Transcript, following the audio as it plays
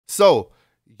So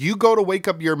you go to wake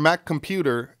up your Mac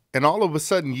computer and all of a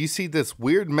sudden you see this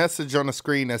weird message on the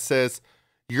screen that says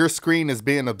your screen is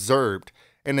being observed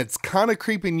and it's kind of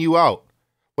creeping you out.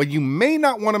 Well, you may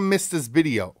not want to miss this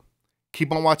video.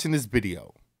 Keep on watching this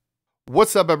video.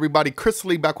 What's up everybody, Chris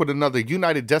Lee back with another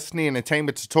United Destiny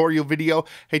Entertainment tutorial video.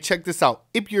 Hey, check this out.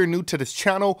 If you're new to this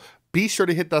channel, be sure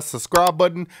to hit that subscribe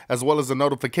button as well as the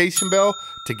notification bell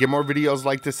to get more videos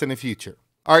like this in the future.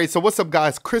 Alright, so what's up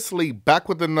guys, Chris Lee back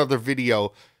with another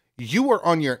video. You are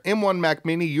on your M1 Mac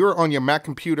Mini, you're on your Mac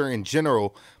computer in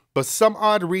general, but some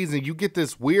odd reason you get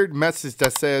this weird message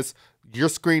that says your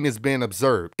screen is being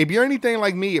observed. If you're anything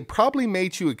like me, it probably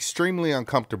made you extremely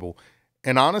uncomfortable.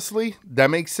 And honestly, that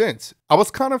makes sense. I was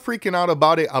kind of freaking out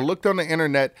about it. I looked on the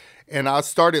internet and I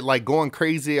started like going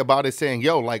crazy about it, saying,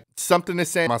 yo, like something is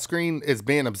saying my screen is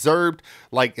being observed.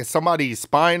 Like, is somebody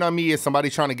spying on me? Is somebody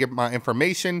trying to get my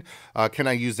information? Can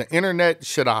I use the internet?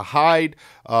 Should I hide,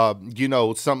 you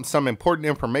know, some important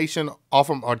information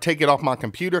off of, or take it off my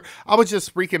computer? I was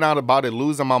just freaking out about it,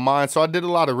 losing my mind. So I did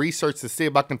a lot of research to see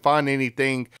if I can find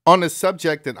anything on the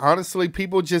subject. And honestly,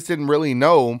 people just didn't really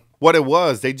know what it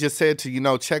was. They just said to, you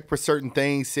know, check for certain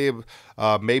things, see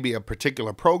if maybe a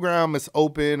particular program is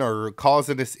open or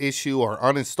causing this issue, or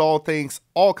uninstall things,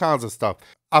 all kinds of stuff.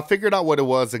 I figured out what it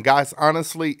was, and guys,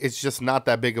 honestly, it's just not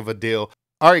that big of a deal.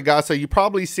 All right, guys, so you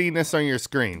probably seen this on your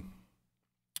screen.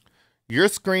 Your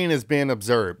screen is being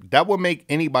observed. That would make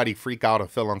anybody freak out or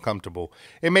feel uncomfortable.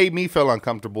 It made me feel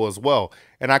uncomfortable as well.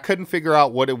 And I couldn't figure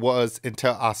out what it was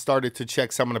until I started to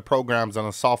check some of the programs on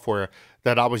the software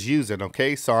that I was using,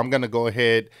 okay? So I'm gonna go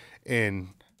ahead and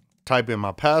type in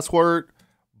my password,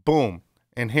 boom,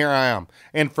 and here I am.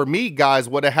 And for me, guys,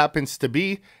 what it happens to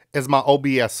be is my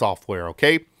OBS software,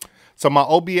 okay? So my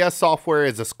OBS software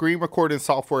is a screen recording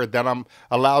software that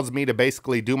allows me to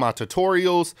basically do my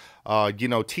tutorials, you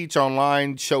know, teach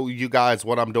online, show you guys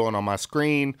what I'm doing on my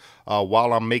screen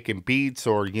while I'm making beats,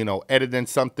 or, you know, editing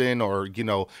something, or, you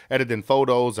know, editing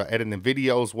photos or editing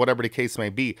videos, whatever the case may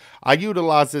be. I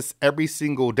utilize this every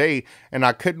single day and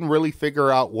I couldn't really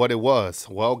figure out what it was.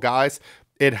 Well, guys,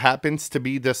 it happens to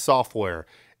be this software.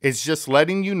 It's just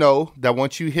letting you know that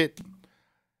once you hit,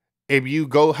 if you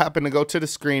happen to go to the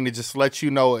screen, it just lets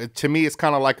you know. To me, it's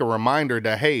kind of like a reminder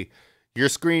that, hey, your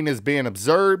screen is being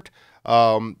observed.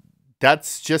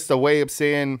 That's just a way of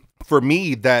saying for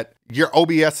me that your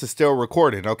OBS is still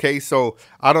recording, okay? So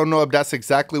I don't know if that's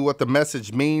exactly what the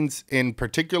message means in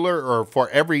particular, or for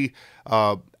every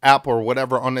app or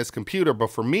whatever on this computer.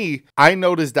 But for me, I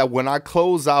noticed that when I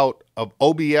close out of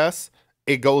OBS,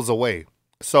 it goes away.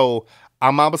 So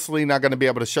I'm obviously not going to be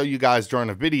able to show you guys during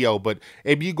the video, but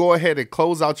if you go ahead and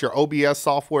close out your OBS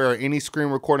software or any screen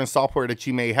recording software that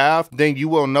you may have, then you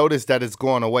will notice that it's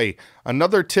going away.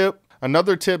 Another tip,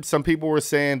 some people were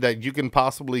saying that you can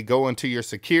possibly go into your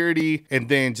security and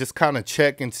then just kind of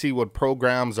check and see what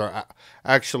programs are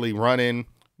actually running.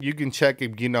 You can check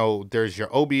if, you know, there's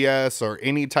your OBS or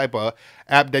any type of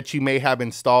app that you may have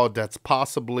installed that's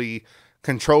possibly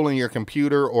controlling your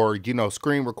computer, or, you know,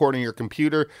 screen recording your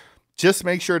computer. Just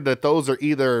make sure that those are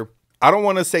either, I don't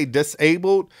want to say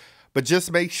disabled, but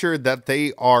just make sure that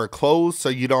they are closed so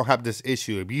you don't have this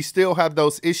issue. If you still have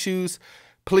those issues,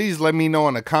 please let me know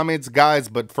in the comments, guys.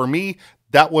 But for me,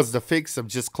 that was the fix of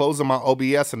just closing my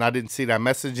OBS and I didn't see that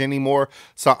message anymore.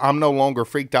 So I'm no longer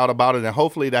freaked out about it, and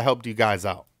hopefully that helped you guys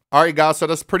out. All right, guys, so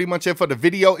that's pretty much it for the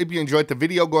video. If you enjoyed the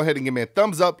video, go ahead and give me a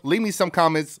thumbs up. Leave me some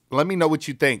comments. Let me know what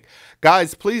you think.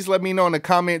 Guys, please let me know in the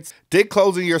comments, did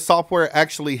closing your software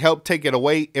actually help take it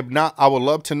away? If not, I would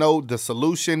love to know the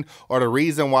solution or the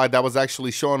reason why that was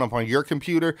actually showing up on your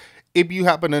computer. If you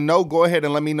happen to know, go ahead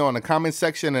and let me know in the comment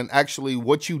section and actually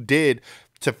what you did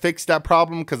to fix that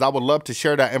problem, because I would love to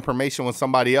share that information with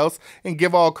somebody else, and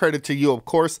give all credit to you, of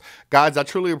course. Guys, I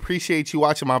truly appreciate you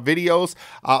watching my videos.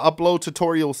 I upload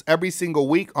tutorials every single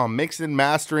week on mixing,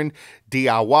 mastering,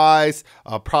 DIYs,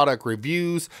 product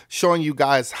reviews, showing you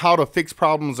guys how to fix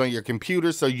problems on your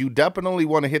computer. So you definitely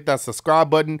want to hit that subscribe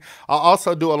button. I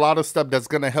also do a lot of stuff that's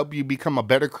going to help you become a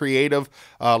better creative,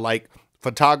 like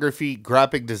photography,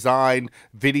 graphic design,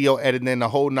 video editing, the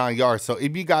whole 9 yards. So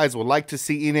if you guys would like to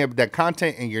see any of that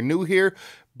content and you're new here,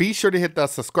 be sure to hit that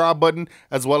subscribe button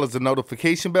as well as the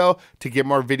notification bell to get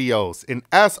more videos. And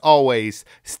as always,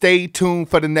 stay tuned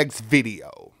for the next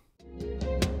video.